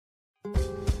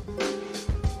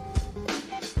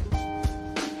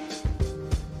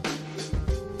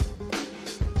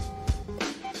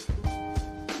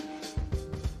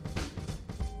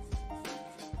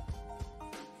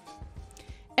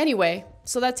Anyway,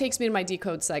 so that takes me to my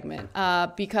decode segment,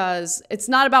 because it's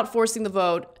not about forcing the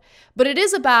vote, but it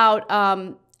is about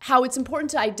how it's important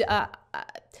to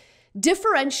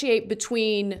differentiate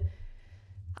between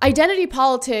identity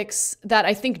politics that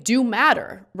I think do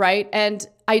matter, right? And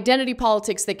identity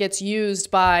politics that gets used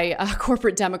by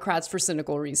corporate Democrats for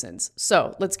cynical reasons.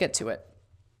 So let's get to it.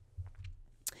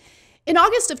 In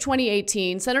August of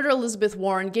 2018, Senator Elizabeth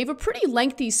Warren gave a pretty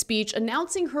lengthy speech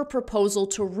announcing her proposal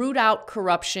to root out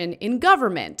corruption in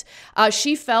government.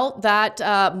 She felt that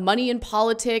money in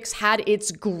politics had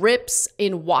its grips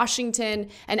in Washington,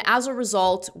 and as a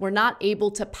result, were not able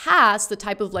to pass the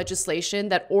type of legislation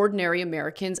that ordinary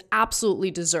Americans absolutely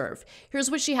deserve.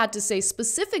 Here's what she had to say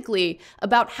specifically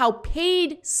about how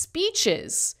paid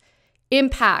speeches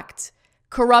impact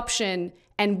corruption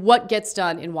and what gets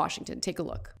done in Washington. Take a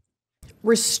look.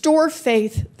 Restore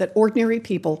faith that ordinary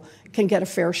people can get a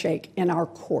fair shake in our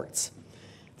courts.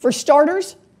 For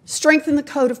starters, strengthen the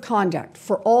code of conduct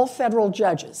for all federal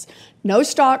judges. No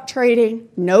stock trading,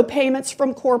 no payments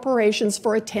from corporations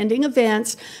for attending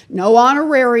events, no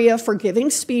honoraria for giving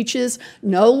speeches,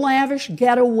 no lavish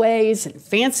getaways and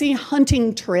fancy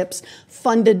hunting trips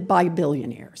funded by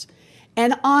billionaires.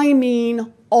 And I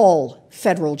mean all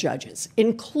federal judges,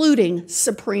 including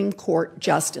Supreme Court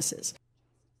justices.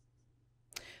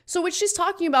 So what she's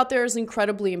talking about there is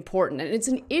incredibly important, and it's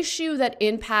an issue that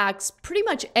impacts pretty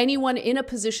much anyone in a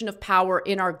position of power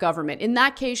in our government. In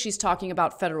that case, she's talking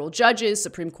about federal judges,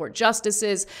 Supreme Court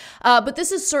justices, but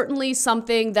this is certainly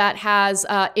something that has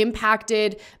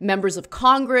impacted members of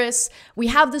Congress. We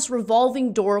have this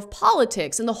revolving door of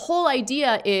politics, and the whole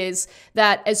idea is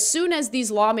that as soon as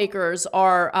these lawmakers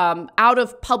are out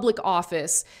of public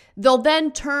office, they'll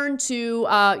then turn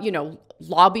to,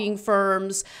 lobbying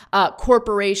firms,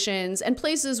 corporations, and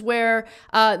places where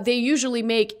they usually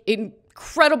make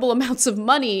incredible amounts of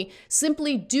money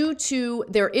simply due to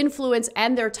their influence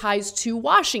and their ties to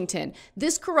Washington.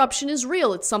 This corruption is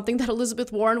real. It's something that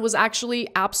Elizabeth Warren was actually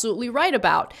absolutely right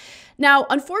about. Now,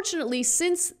 unfortunately,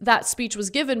 since that speech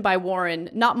was given by Warren,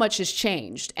 not much has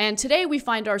changed. And today we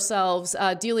find ourselves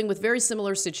dealing with very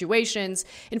similar situations.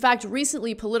 In fact,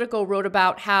 recently Politico wrote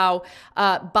about how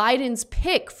Biden's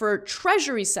pick for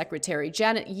Treasury Secretary,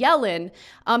 Janet Yellen,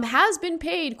 has been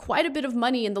paid quite a bit of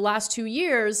money in the last 2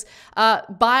 years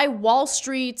by Wall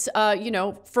Street,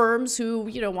 firms who,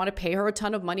 want to pay her a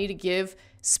ton of money to give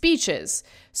speeches.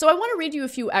 So I want to read you a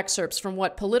few excerpts from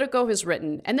what Politico has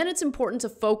written, and then it's important to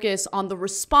focus on the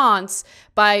response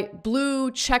by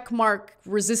blue checkmark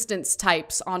resistance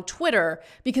types on Twitter,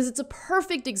 because it's a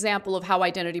perfect example of how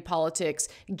identity politics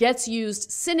gets used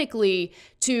cynically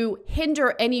to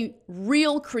hinder any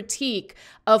real critique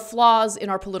of flaws in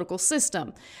our political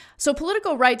system. So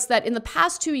Politico writes that in the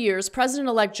past 2 years,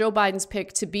 President-elect Joe Biden's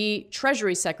pick to be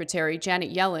Treasury Secretary,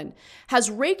 Janet Yellen,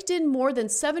 has raked in more than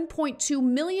 $7.2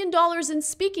 million in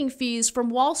speaking fees from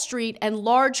Wall Street and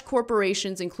large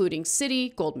corporations, including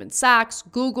Citi, Goldman Sachs,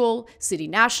 Google, City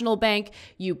National Bank,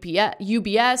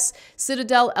 UBS,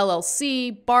 Citadel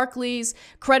LLC, Barclays,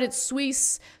 Credit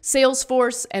Suisse,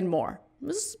 Salesforce, and more.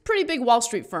 This is pretty big Wall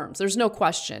Street firms, there's no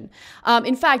question.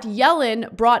 In fact,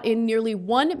 Yellen brought in nearly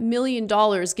 $1 million,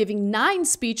 giving 9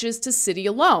 speeches to Citi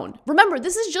alone. Remember,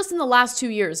 this is just in the last 2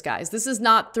 years, guys. This is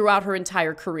not throughout her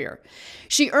entire career.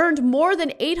 She earned more than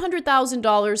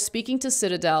 $800,000 speaking to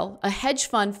Citadel, a hedge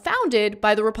fund founded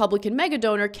by the Republican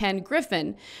megadonor Ken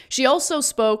Griffin. She also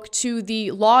spoke to the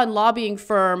law and lobbying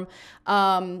firm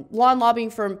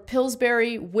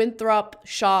Pillsbury, Winthrop,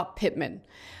 Shaw, Pittman.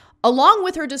 Along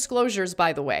with her disclosures,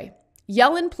 by the way,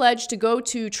 Yellen pledged to go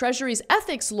to Treasury's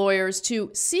ethics lawyers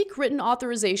to seek written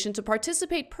authorization to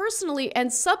participate personally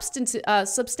and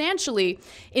substantially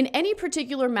in any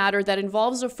particular matter that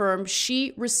involves a firm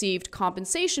she received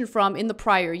compensation from in the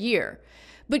prior year.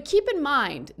 But keep in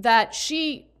mind that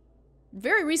she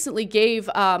very recently gave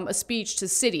a speech to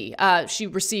Citi. She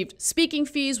received speaking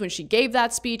fees when she gave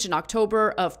that speech in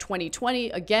October of 2020,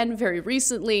 again, very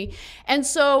recently. And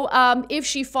so if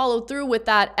she followed through with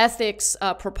that ethics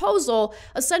proposal,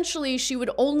 essentially she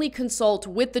would only consult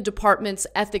with the department's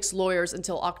ethics lawyers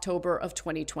until October of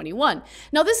 2021.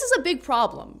 Now, this is a big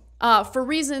problem. For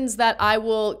reasons that I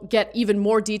will get even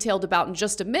more detailed about in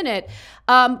just a minute,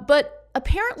 but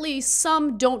apparently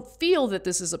some don't feel that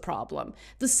this is a problem.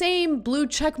 The same blue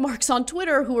check marks on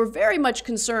Twitter who are very much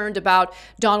concerned about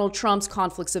Donald Trump's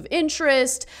conflicts of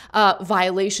interest,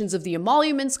 violations of the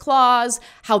emoluments clause,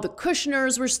 how the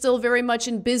Kushners were still very much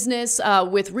in business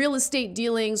with real estate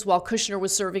dealings while Kushner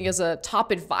was serving as a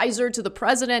top advisor to the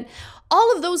president.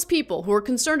 All of those people who are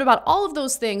concerned about all of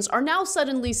those things are now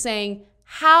suddenly saying,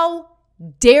 how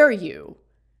dare you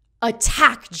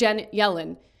attack Janet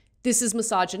Yellen this is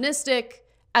misogynistic,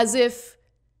 as if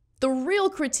the real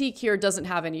critique here doesn't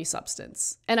have any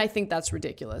substance. And I think that's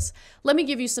ridiculous. Let me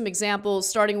give you some examples,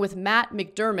 starting with Matt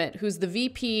McDermott, who's the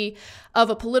VP of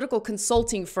a political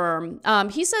consulting firm.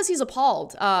 He says he's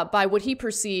appalled by what he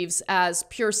perceives as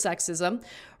pure sexism,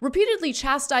 repeatedly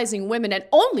chastising women, and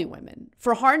only women,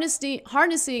 for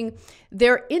harnessing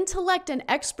their intellect and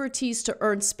expertise to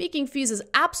earn speaking fees is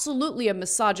absolutely a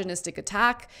misogynistic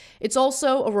attack. It's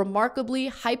also a remarkably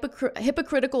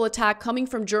hypocritical attack coming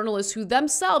from journalists who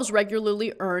themselves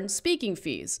regularly earn speaking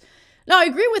fees. Now, I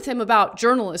agree with him about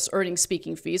journalists earning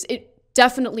speaking fees. It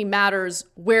definitely matters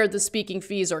where the speaking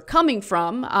fees are coming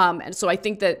from. And so I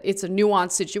think that it's a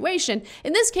nuanced situation.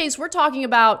 In this case, we're talking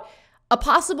about a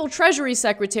possible Treasury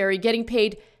Secretary getting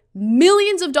paid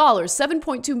millions of dollars,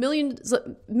 $7.2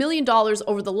 million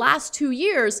over the last 2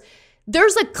 years.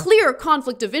 There's a clear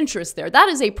conflict of interest there. That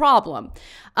is a problem.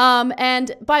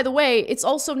 And by the way, it's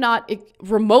also not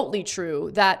remotely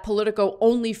true that Politico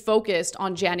only focused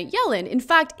on Janet Yellen. In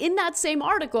fact, in that same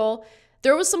article,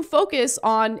 there was some focus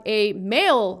on a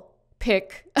male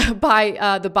pick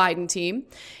by the Biden team,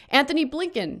 Anthony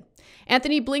Blinken.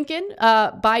 Anthony Blinken,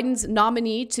 Biden's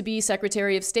nominee to be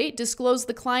Secretary of State, disclosed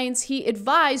the clients he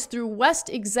advised through West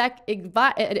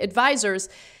Advisors,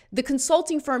 the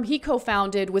consulting firm he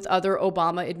co-founded with other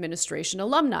Obama administration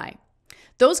alumni.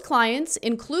 Those clients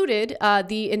included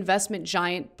the investment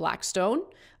giant Blackstone,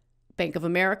 Bank of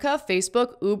America,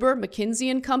 Facebook, Uber,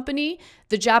 McKinsey & Company,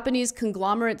 the Japanese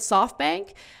conglomerate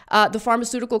SoftBank, the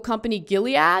pharmaceutical company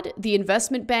Gilead, the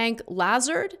investment bank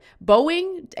Lazard,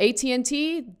 Boeing,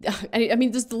 AT&T, I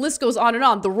mean, the list goes on and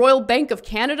on. The Royal Bank of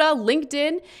Canada,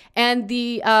 LinkedIn,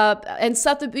 and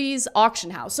Sotheby's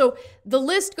auction house. So the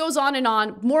list goes on and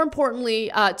on. More importantly,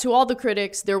 to all the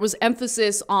critics, there was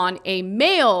emphasis on a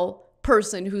male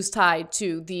person who's tied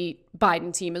to the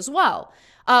Biden team as well.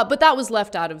 But that was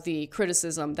left out of the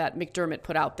criticism that McDermott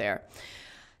put out there.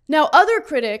 Now, other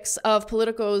critics of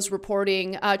Politico's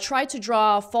reporting tried to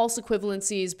draw false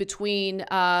equivalencies between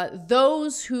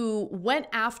those who went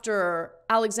after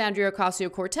Alexandria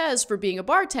Ocasio-Cortez for being a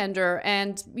bartender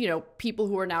and, people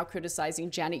who are now criticizing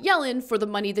Janet Yellen for the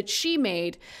money that she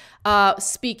made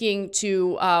speaking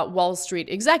to Wall Street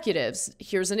executives.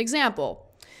 Here's an example.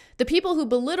 The people who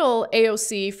belittle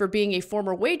AOC for being a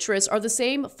former waitress are the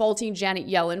same faulting Janet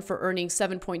Yellen for earning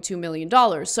 $7.2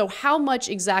 million. So how much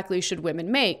exactly should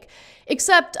women make?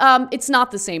 Except it's not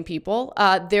the same people.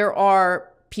 There are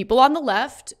people on the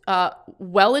left,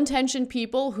 well-intentioned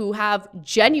people who have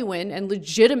genuine and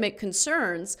legitimate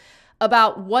concerns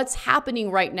about what's happening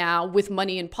right now with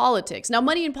money in politics. Now,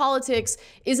 money in politics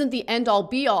isn't the end-all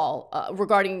be-all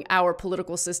regarding our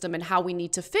political system and how we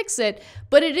need to fix it,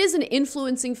 but it is an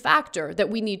influencing factor that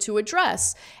we need to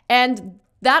address. And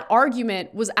that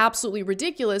argument was absolutely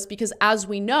ridiculous because, as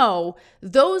we know,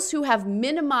 those who have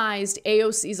minimized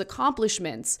AOC's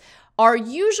accomplishments are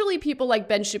usually people like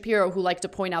Ben Shapiro, who like to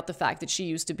point out the fact that she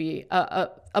used to be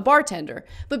a bartender.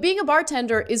 But being a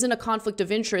bartender isn't a conflict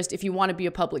of interest if you want to be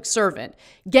a public servant.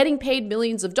 Getting paid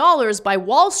millions of dollars by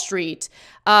Wall Street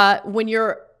when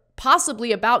you're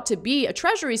possibly about to be a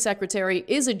Treasury Secretary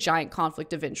is a giant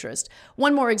conflict of interest.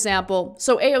 One more example.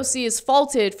 So AOC is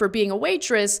faulted for being a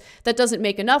waitress that doesn't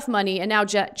make enough money, and now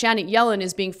Janet Yellen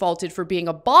is being faulted for being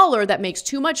a baller that makes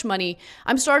too much money.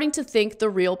 I'm starting to think the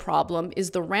real problem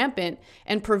is the rampant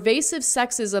and pervasive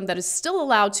sexism that is still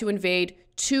allowed to invade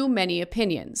too many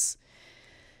opinions.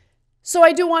 So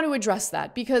I do want to address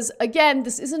that because, again,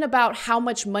 this isn't about how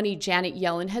much money Janet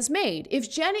Yellen has made.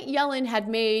 If Janet Yellen had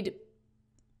made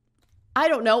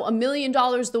 $1 million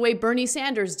the way Bernie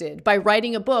Sanders did by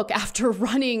writing a book after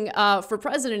running for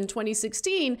president in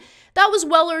 2016, that was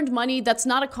well-earned money. That's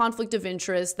not a conflict of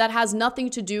interest. That has nothing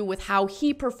to do with how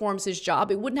he performs his job.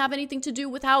 It wouldn't have anything to do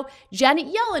with how Janet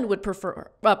Yellen would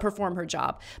perform her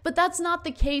job. But that's not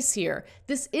the case here.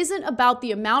 This isn't about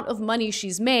the amount of money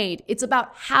she's made. It's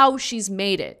about how she's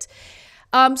made it.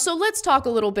 So let's talk a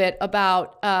little bit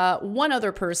about one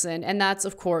other person, and that's,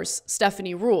 of course,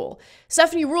 Stephanie Ruhle.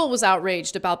 Stephanie Ruhle was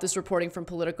outraged about this reporting from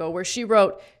Politico, where she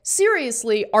wrote,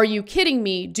 "Seriously, are you kidding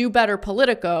me? Do better,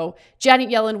 Politico. Janet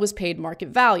Yellen was paid market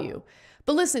value."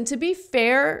 But listen, to be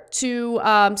fair to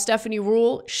Stephanie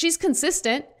Ruhle, she's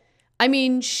consistent. I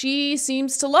mean, she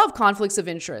seems to love conflicts of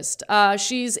interest.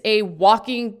 She's a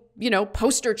walking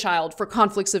poster child for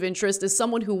conflicts of interest as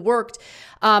someone who worked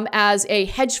as a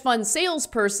hedge fund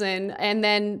salesperson and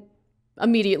then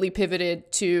immediately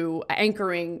pivoted to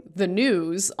anchoring the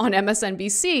news on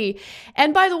MSNBC.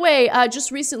 And by the way,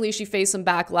 just recently she faced some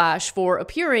backlash for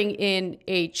appearing in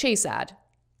a Chase ad.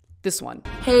 This one.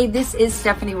 Hey, this is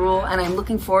Stephanie Rule, and I'm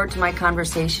looking forward to my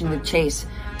conversation with Chase,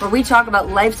 where we talk about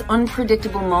life's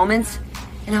unpredictable moments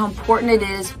and how important it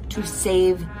is to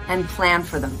save and plan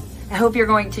for them. I hope you're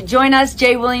going to join us.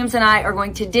 Jay Williams and I are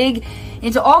going to dig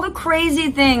into all the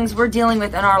crazy things we're dealing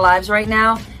with in our lives right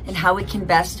now and how we can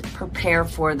best prepare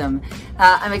for them.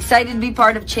 I'm excited to be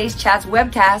part of Chase Chat's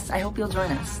webcast. I hope you'll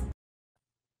join us.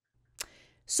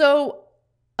 So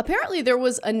apparently there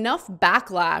was enough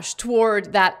backlash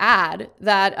toward that ad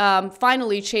that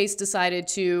finally Chase decided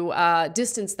to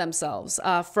distance themselves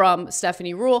from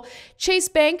Stephanie Rule. Chase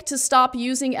Bank to stop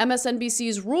using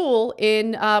MSNBC's Rule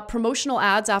in promotional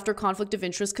ads after conflict of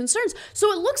interest concerns.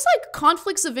 So it looks like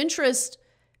conflicts of interest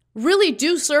really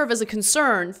do serve as a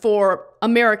concern for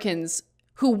Americans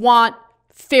who want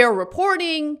fair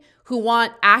reporting, who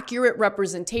want accurate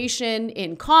representation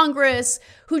in Congress,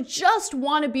 who just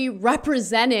want to be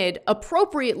represented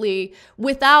appropriately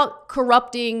without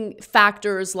corrupting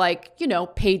factors like, you know,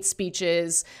 paid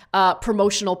speeches,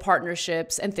 promotional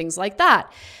partnerships, and things like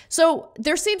that. So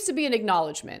there seems to be an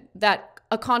acknowledgement that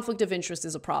a conflict of interest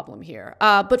is a problem here.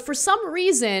 But for some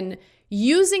reason,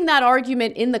 using that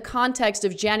argument in the context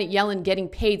of Janet Yellen getting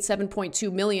paid $7.2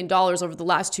 million over the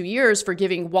last 2 years for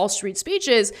giving Wall Street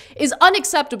speeches is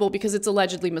unacceptable because it's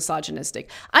allegedly misogynistic.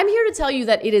 I'm here to tell you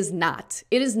that it is not.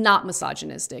 It is not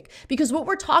misogynistic, because what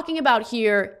we're talking about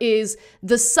here is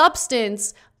the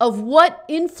substance of what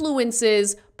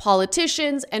influences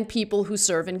politicians and people who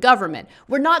serve in government.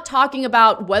 We're not talking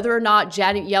about whether or not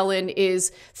Janet Yellen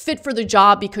is fit for the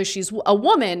job because she's a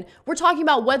woman. We're talking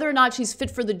about whether or not she's fit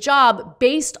for the job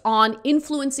based on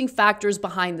influencing factors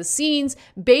behind the scenes,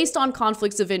 based on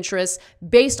conflicts of interest,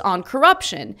 based on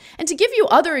corruption. And to give you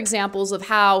other examples of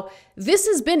how this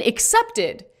has been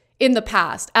accepted in the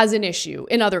past as an issue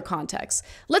in other contexts.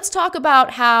 Let's talk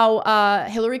about how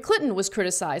Hillary Clinton was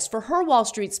criticized for her Wall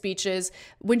Street speeches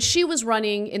when she was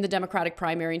running in the Democratic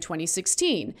primary in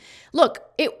 2016. Look,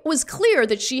 it was clear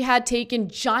that she had taken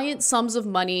giant sums of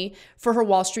money for her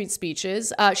Wall Street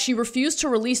speeches. She refused to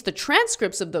release the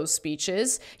transcripts of those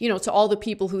speeches, you know, to all the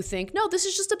people who think, no, this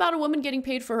is just about a woman getting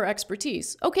paid for her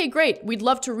expertise. Okay, great. We'd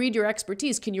love to read your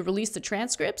expertise. Can you release the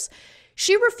transcripts?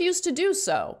 She refused to do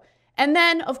so. And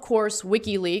then, of course,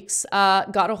 WikiLeaks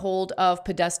got a hold of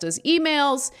Podesta's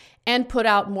emails and put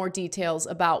out more details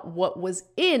about what was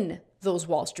in those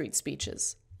Wall Street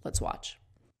speeches. Let's watch.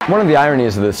 One of the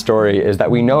ironies of this story is that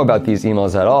we know about these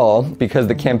emails at all because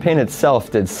the campaign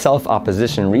itself did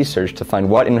self-opposition research to find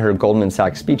what in her Goldman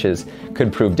Sachs speeches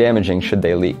could prove damaging should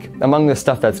they leak. Among the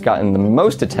stuff that's gotten the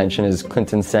most attention is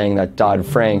Clinton saying that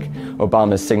Dodd-Frank,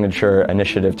 Obama's signature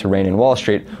initiative to rein in Wall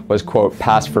Street, was, quote,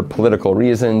 passed for political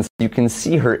reasons. You can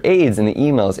see her aides in the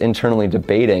emails internally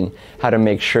debating how to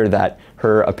make sure that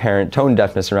her apparent tone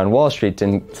deafness around Wall Street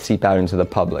didn't seep out into the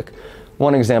public.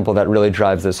 One example that really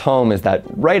drives this home is that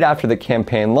right after the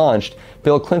campaign launched,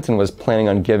 Bill Clinton was planning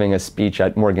on giving a speech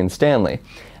at Morgan Stanley.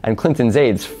 And Clinton's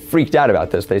aides freaked out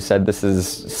about this. They said this is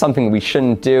something we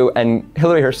shouldn't do, and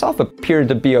Hillary herself appeared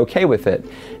to be okay with it.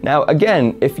 Now,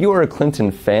 again, if you are a Clinton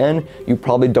fan, you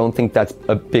probably don't think that's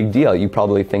a big deal. You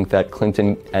probably think that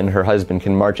Clinton and her husband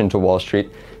can march into Wall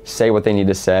Street, say what they need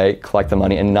to say, collect the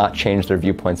money, and not change their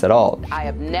viewpoints at all. I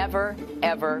have never,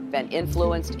 ever been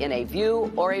influenced in a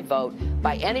view or a vote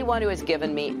by anyone who has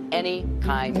given me any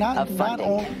kind of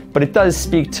funding. But it does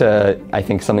speak to, I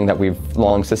think, something that we've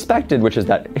long suspected, which is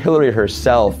that Hillary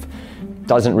herself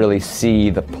doesn't really see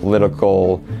the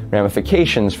political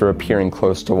ramifications for appearing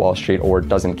close to Wall Street, or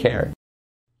doesn't care.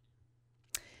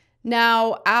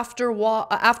 Now, after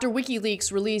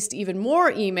WikiLeaks released even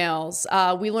more emails,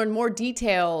 we learned more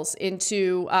details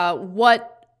into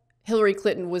what Hillary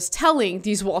Clinton was telling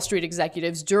these Wall Street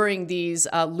executives during these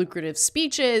lucrative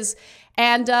speeches,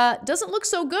 and doesn't look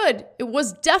so good. It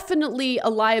was definitely a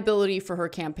liability for her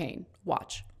campaign.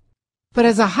 Watch. But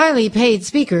as a highly paid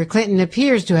speaker, Clinton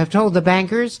appears to have told the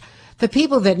bankers, the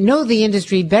people that know the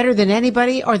industry better than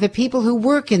anybody are the people who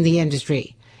work in the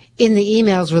industry. In the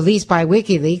emails released by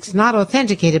WikiLeaks, not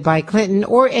authenticated by Clinton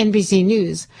or NBC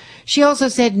News, she also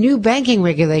said new banking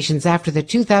regulations after the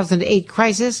 2008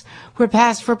 crisis were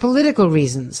passed for political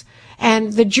reasons,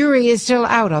 and the jury is still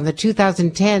out on the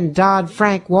 2010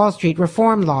 Dodd-Frank Wall Street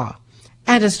reform law.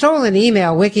 And a stolen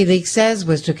email, WikiLeaks says,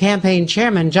 was to campaign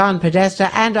chairman John Podesta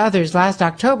and others last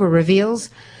October reveals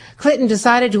Clinton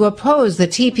decided to oppose the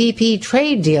TPP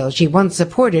trade deal she once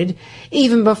supported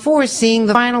even before seeing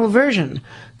the final version,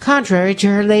 contrary to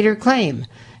her later claim.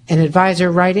 An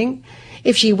advisor writing,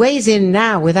 if she weighs in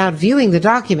now without viewing the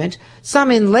document, some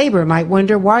in labor might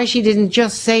wonder why she didn't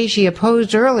just say she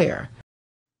opposed earlier.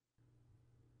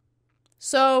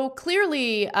 So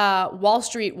clearly, Wall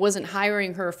Street wasn't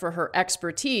hiring her for her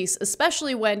expertise,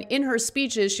 especially when in her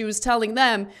speeches she was telling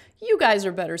them, you guys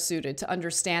are better suited to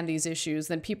understand these issues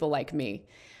than people like me.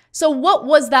 So what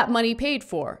was that money paid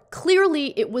for?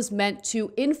 Clearly, it was meant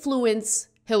to influence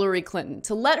Hillary Clinton,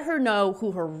 to let her know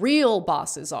who her real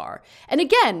bosses are. And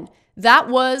again, that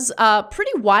was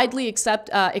pretty widely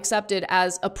accepted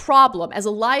as a problem, as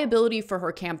a liability for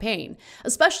her campaign,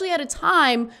 especially at a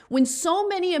time when so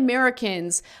many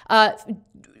Americans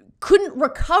couldn't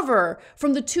recover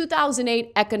from the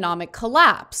 2008 economic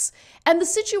collapse. And the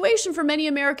situation for many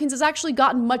Americans has actually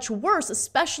gotten much worse,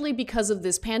 especially because of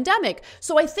this pandemic.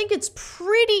 So I think it's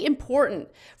pretty important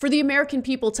for the American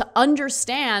people to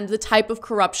understand the type of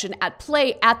corruption at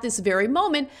play at this very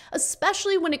moment,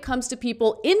 especially when it comes to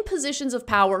people in positions of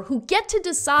power who get to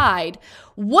decide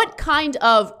what kind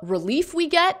of relief we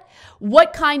get,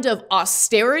 what kind of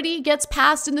austerity gets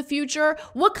passed in the future,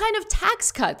 what kind of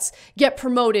tax cuts get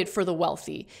promoted for the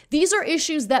wealthy. These are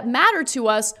issues that matter to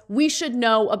us. We should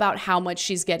know about how much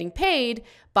she's getting paid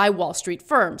by Wall Street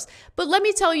firms. But let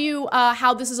me tell you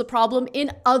how this is a problem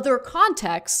in other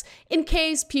contexts, in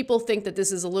case people think that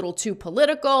this is a little too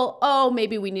political. Oh,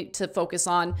 maybe we need to focus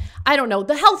on, I don't know,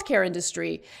 the healthcare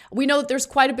industry. We know that there's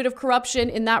quite a bit of corruption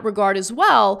in that regard as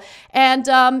well. And,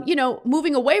 you know,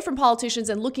 moving away from politicians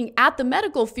and looking at the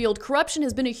medical field, corruption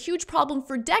has been a huge problem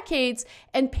for decades,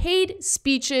 and paid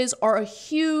speeches are a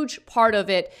huge part of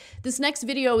it. This next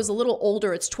video is a little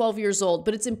older. It's 12 years old,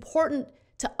 but it's important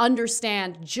to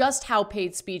understand just how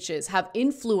paid speeches have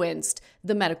influenced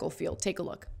the medical field. Take a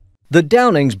look. The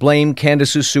Downings blame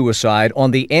Candace's suicide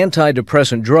on the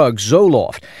antidepressant drug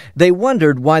Zoloft. They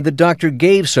wondered why the doctor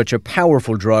gave such a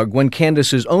powerful drug when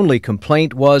Candace's only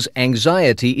complaint was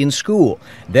anxiety in school.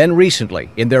 Then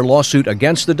recently, in their lawsuit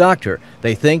against the doctor,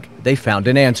 they think they found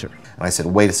an answer. And I said,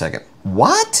 wait a second,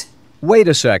 what? Wait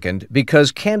a second,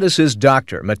 because Candace's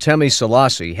doctor, Matemi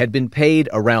Selassie, had been paid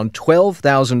around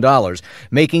 $12,000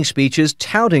 making speeches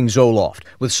touting Zoloft,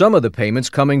 with some of the payments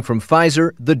coming from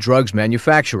Pfizer, the drug's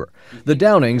manufacturer. The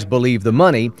Downings believe the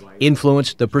money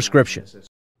influenced the prescription.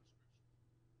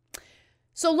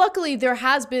 So luckily, there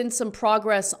has been some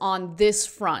progress on this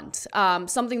front,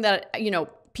 something that, you know,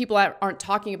 people aren't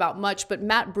talking about much, but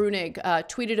Matt Brunig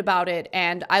tweeted about it,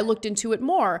 and I looked into it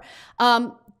more.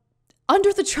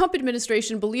 Under the Trump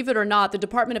administration, believe it or not, the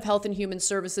Department of Health and Human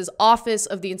Services Office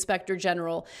of the Inspector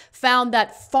General found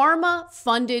that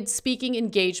pharma-funded speaking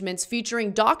engagements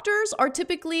featuring doctors are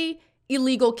typically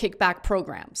illegal kickback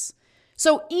programs.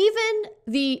 So even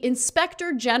the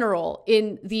Inspector General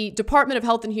in the Department of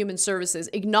Health and Human Services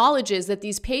acknowledges that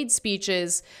these paid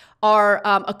speeches are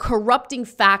a corrupting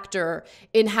factor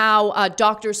in how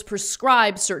doctors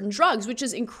prescribe certain drugs, which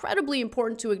is incredibly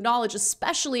important to acknowledge,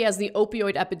 especially as the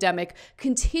opioid epidemic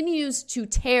continues to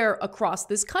tear across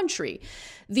this country.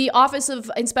 The Office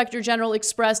of Inspector General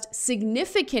expressed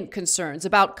significant concerns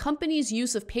about companies'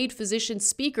 use of paid physician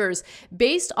speakers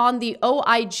based on the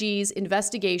OIG's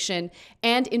investigation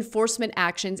and enforcement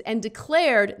actions, and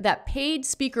declared that paid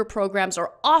speaker programs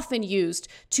are often used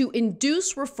to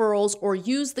induce referrals or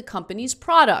use the company's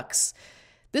products.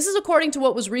 This is according to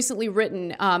what was recently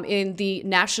written in the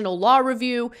National Law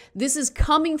Review. This is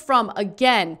coming from,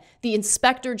 again, the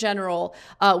Inspector General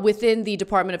within the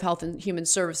Department of Health and Human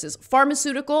Services.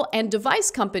 Pharmaceutical and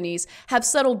device companies have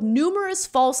settled numerous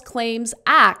false claim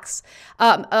act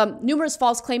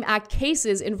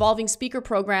cases involving speaker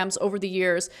programs over the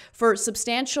years for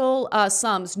substantial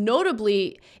sums,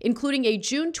 notably including a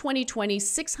June 2020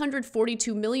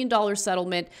 $642 million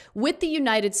settlement with the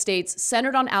United States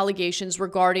centered on allegations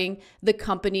regarding the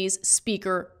company's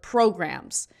speaker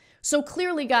programs. So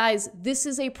clearly, guys, this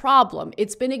is a problem.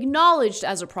 It's been acknowledged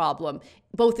as a problem,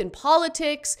 both in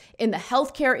politics, in the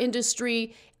healthcare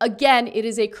industry. Again, it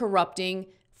is a corrupting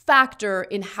factor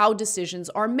in how decisions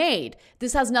are made.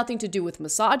 This has nothing to do with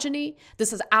misogyny.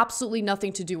 This has absolutely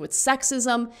nothing to do with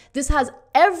sexism. This has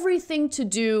everything to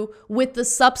do with the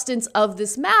substance of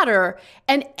this matter.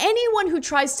 And anyone who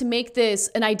tries to make this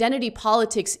an identity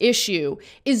politics issue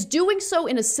is doing so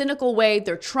in a cynical way.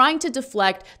 They're trying to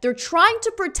deflect. They're trying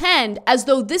to pretend as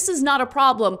though this is not a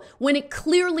problem when it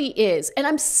clearly is. And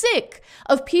I'm sick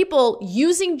of people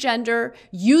using gender,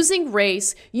 using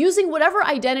race, using whatever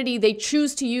identity they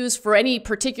choose to use for any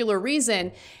particular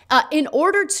reason in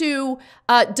order to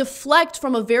deflect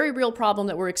from a very real problem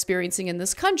that we're experiencing in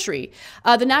this country.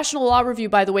 The National Law Review,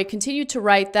 by the way, continued to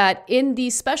write that in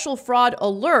the special fraud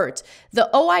alert, the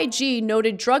OIG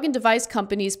noted drug and device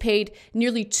companies paid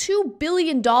nearly $2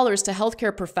 billion to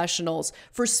healthcare professionals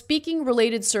for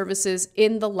speaking-related services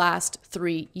in the last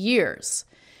 3 years.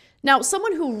 Now,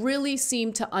 someone who really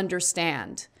seemed to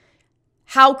understand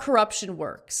how corruption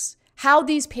works, how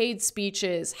these paid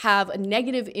speeches have a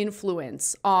negative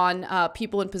influence on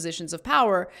people in positions of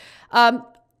power,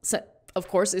 of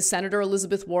course, is Senator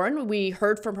Elizabeth Warren. We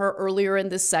heard from her earlier in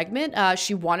this segment.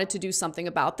 She wanted to do something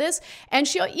about this. And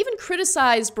she even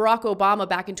criticized Barack Obama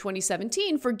back in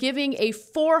 2017 for giving a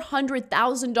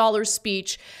 $400,000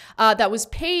 speech that was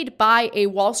paid by a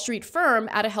Wall Street firm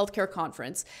at a healthcare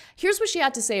conference. Here's what she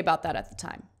had to say about that at the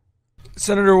time.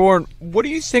 Senator Warren, what do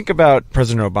you think about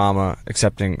President Obama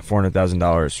accepting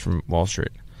 $400,000 from Wall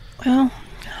Street? Well,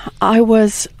 I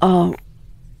was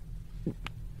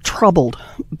troubled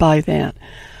by that.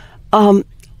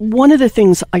 One of the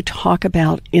things I talk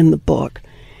about in the book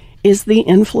is the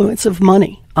influence of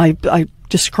money. I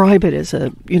describe it as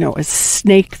a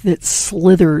snake that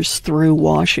slithers through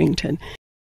Washington.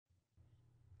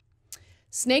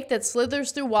 Snake that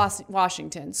slithers through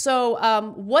Washington.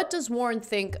 So what does Warren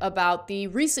think about the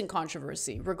recent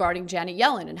controversy regarding Janet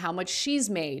Yellen and how much she's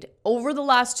made over the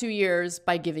last 2 years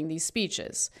by giving these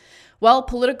speeches? Well,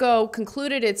 Politico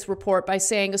concluded its report by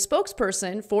saying a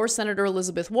spokesperson for Senator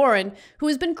Elizabeth Warren, who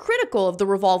has been critical of the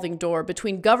revolving door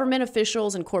between government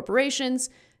officials and corporations,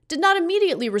 did not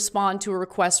immediately respond to a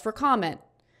request for comment.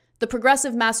 The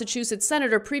progressive Massachusetts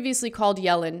senator previously called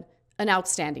Yellen an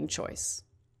outstanding choice.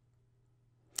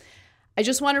 I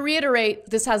just want to reiterate,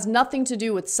 this has nothing to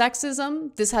do with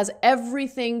sexism. This has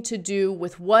everything to do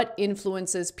with what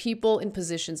influences people in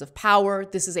positions of power.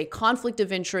 This is a conflict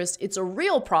of interest. It's a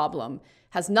real problem.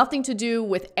 Has nothing to do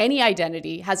with any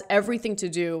identity, has everything to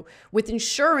do with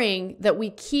ensuring that we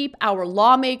keep our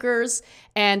lawmakers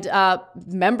and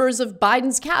members of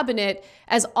Biden's cabinet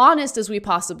as honest as we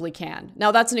possibly can.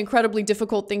 Now, that's an incredibly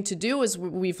difficult thing to do, as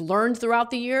we've learned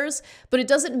throughout the years, but it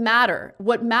doesn't matter.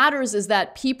 What matters is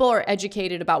that people are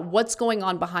educated about what's going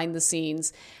on behind the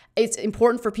scenes. It's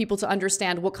important for people to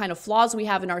understand what kind of flaws we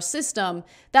have in our system.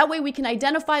 That way we can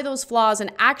identify those flaws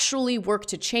and actually work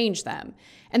to change them.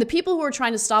 And the people who are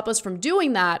trying to stop us from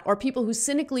doing that are people who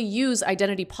cynically use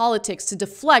identity politics to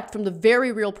deflect from the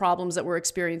very real problems that we're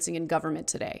experiencing in government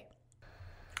today.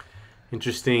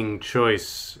 Interesting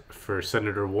choice for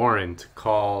Senator Warren to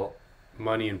call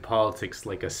money in politics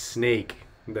like a snake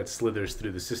that slithers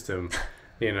through the system.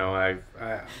 I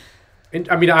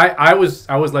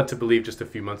was led to believe just a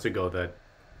few months ago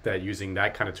that using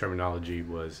that kind of terminology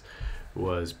was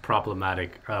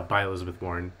problematic by Elizabeth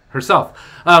Warren herself.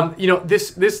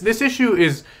 This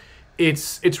issue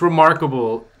it's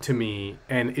remarkable to me,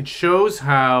 and it shows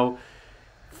how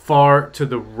far to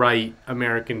the right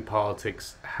American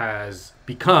politics has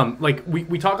become. Like,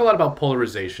 we talk a lot about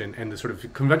polarization, and the sort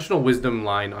of conventional wisdom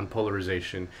line on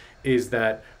polarization is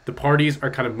that the parties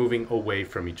are kind of moving away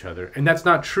from each other, and that's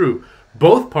not true.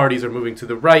 Both parties are moving to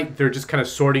the right. They're just kind of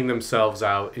sorting themselves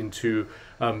out into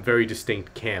very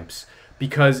distinct camps,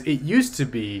 because it used to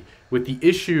be, with the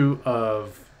issue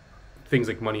of things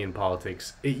like money in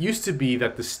politics, it used to be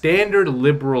that the standard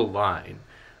liberal line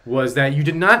was that you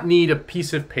did not need a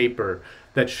piece of paper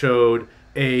that showed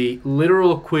a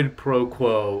literal quid pro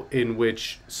quo in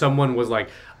which someone was like,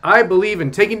 I believe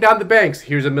in taking down the banks,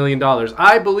 here's $1 million.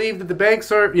 I believe that the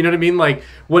banks are, you know what I mean? Like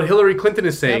what Hillary Clinton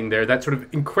is saying there, that sort of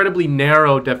incredibly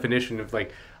narrow definition of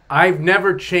like, I've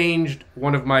never changed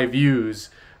one of my views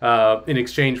in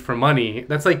exchange for money.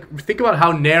 That's like, think about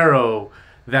how narrow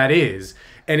that is.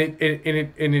 And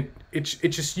it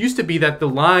just used to be that the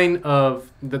line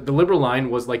of, the liberal line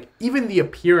was like, even the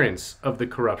appearance of the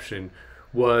corruption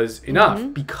was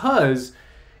enough, because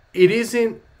it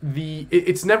isn't,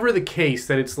 it's never the case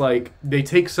that it's like they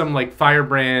take some like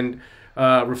firebrand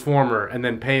reformer and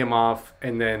then pay him off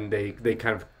and then they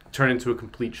kind of turn into a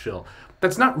complete shill.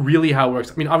 That's not really how it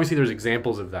works. I mean, obviously there's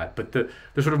examples of that, but the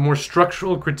sort of more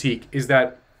structural critique is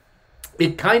that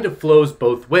it kind of flows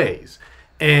both ways,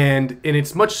 and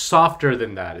it's much softer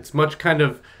than that. It's much kind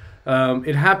of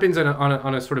it happens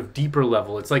on a sort of deeper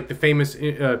level. It's like the famous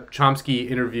Chomsky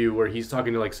interview where he's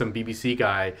talking to like some BBC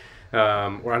guy. Or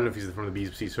I don't know if he's from the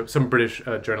BBC, so some British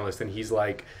journalist, and he's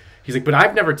like, but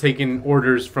I've never taken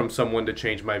orders from someone to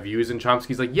change my views. And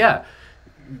Chomsky's like, yeah,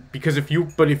 because if you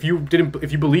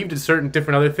believed a certain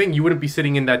different other thing, you wouldn't be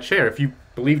sitting in that chair. If you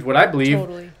believed what I believe,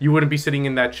 totally, you wouldn't be sitting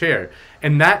in that chair.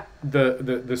 And that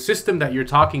the system that you're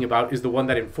talking about is the one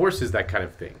that enforces that kind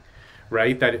of thing,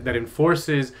 right? That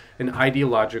enforces an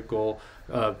ideological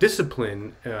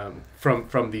discipline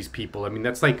from these people. I mean,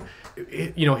 that's like,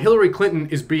 Hillary Clinton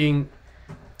is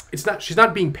she's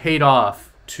not being paid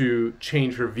off to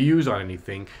change her views on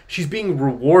anything. She's being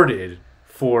rewarded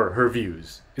for her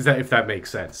views. If that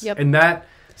makes sense? Yep. And that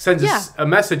sends a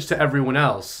message to everyone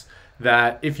else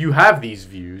that if you have these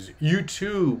views, you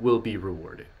too will be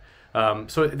rewarded.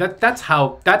 So that's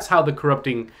how the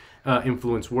corrupting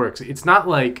influence works. It's not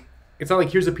like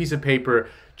here's a piece of paper,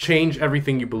 change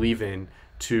everything you believe in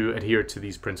to adhere to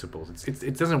these principles.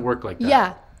 It doesn't work like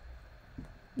that.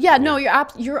 Yeah, no,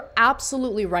 you're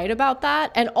absolutely right about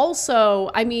that. And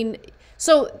also, I mean,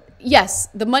 so yes,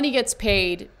 the money gets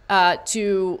paid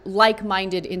to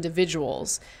like-minded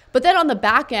individuals. But then on the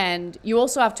back end, you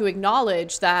also have to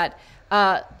acknowledge that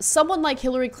someone like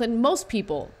Hillary Clinton, most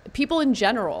people in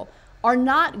general, are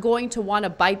not going to want to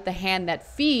bite the hand that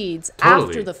feeds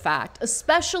after the fact,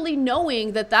 especially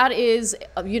knowing that that is,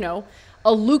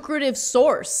 a lucrative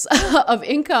source of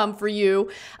income for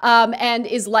you, and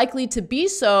is likely to be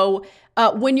so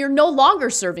when you're no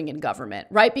longer serving in government,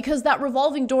 right? Because that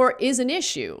revolving door is an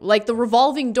issue. Like the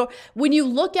revolving door, when you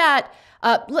look at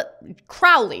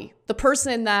Crowley, the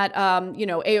person that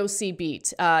AOC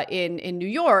beat in New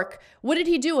York, what did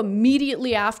he do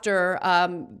immediately after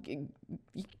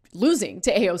losing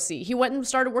to AOC? He went and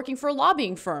started working for a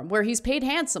lobbying firm where he's paid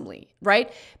handsomely,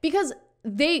 right? Because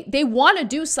they want to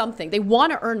do something. They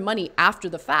want to earn money after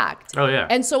the fact. Oh, yeah.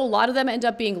 And so a lot of them end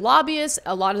up being lobbyists.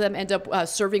 A lot of them end up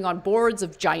serving on boards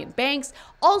of giant banks,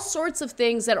 all sorts of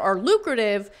things that are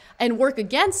lucrative and work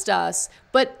against us.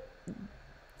 But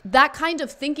that kind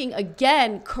of thinking,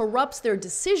 again, corrupts their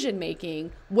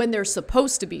decision-making when they're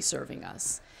supposed to be serving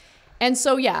us. And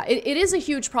so, yeah, it is a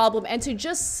huge problem. And to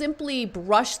just simply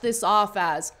brush this off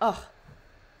as,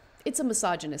 it's a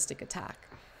misogynistic attack.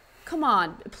 Come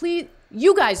on, please.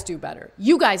 You guys do better.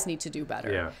 You guys need to do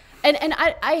better. Yeah. And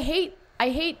I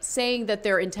hate saying that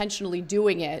they're intentionally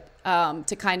doing it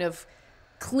to kind of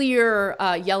clear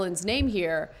Yellen's name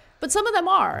here, but some of them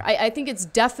are. I think it's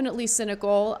definitely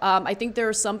cynical. I think there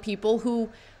are some people who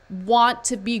want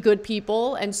to be good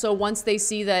people, and so once they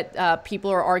see that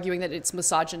people are arguing that it's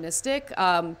misogynistic,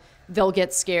 they'll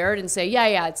get scared and say,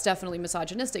 yeah, it's definitely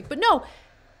misogynistic. But no.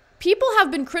 People have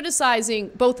been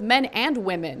criticizing both men and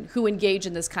women who engage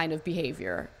in this kind of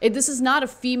behavior. This is not a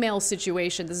female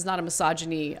situation. This is not a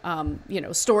misogyny,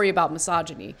 story about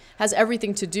misogyny. It has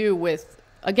everything to do with,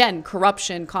 again,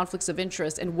 corruption, conflicts of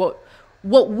interest, and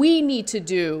what we need to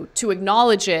do to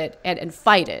acknowledge it and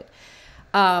fight it.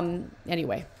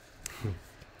 Anyway,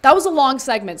 that was a long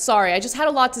segment. Sorry, I just had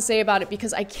a lot to say about it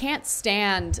because I can't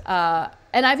stand.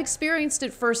 And I've experienced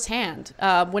it firsthand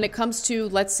when it comes to,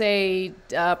 let's say,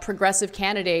 progressive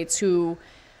candidates who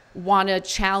want to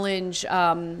challenge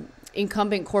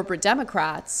incumbent corporate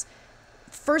Democrats.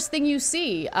 First thing you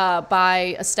see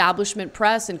by establishment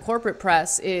press and corporate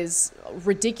press is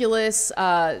ridiculous,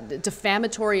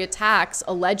 defamatory attacks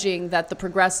alleging that the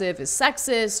progressive is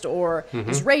sexist or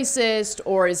is racist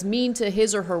or is mean to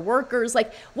his or her workers,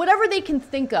 like whatever they can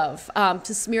think of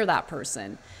to smear that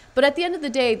person. But at the end of the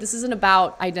day, this isn't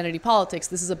about identity politics.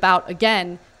 This is about,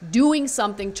 again, doing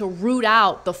something to root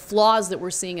out the flaws that we're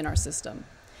seeing in our system.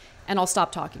 And I'll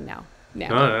stop talking now. No.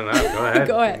 Go ahead.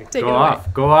 Go ahead. Take it away. away.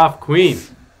 Go off, Queen.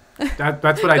 That's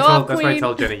what I tell. That's what I Queen.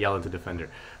 tell Janet Yellen to defend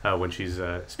her when she's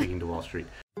speaking to Wall Street.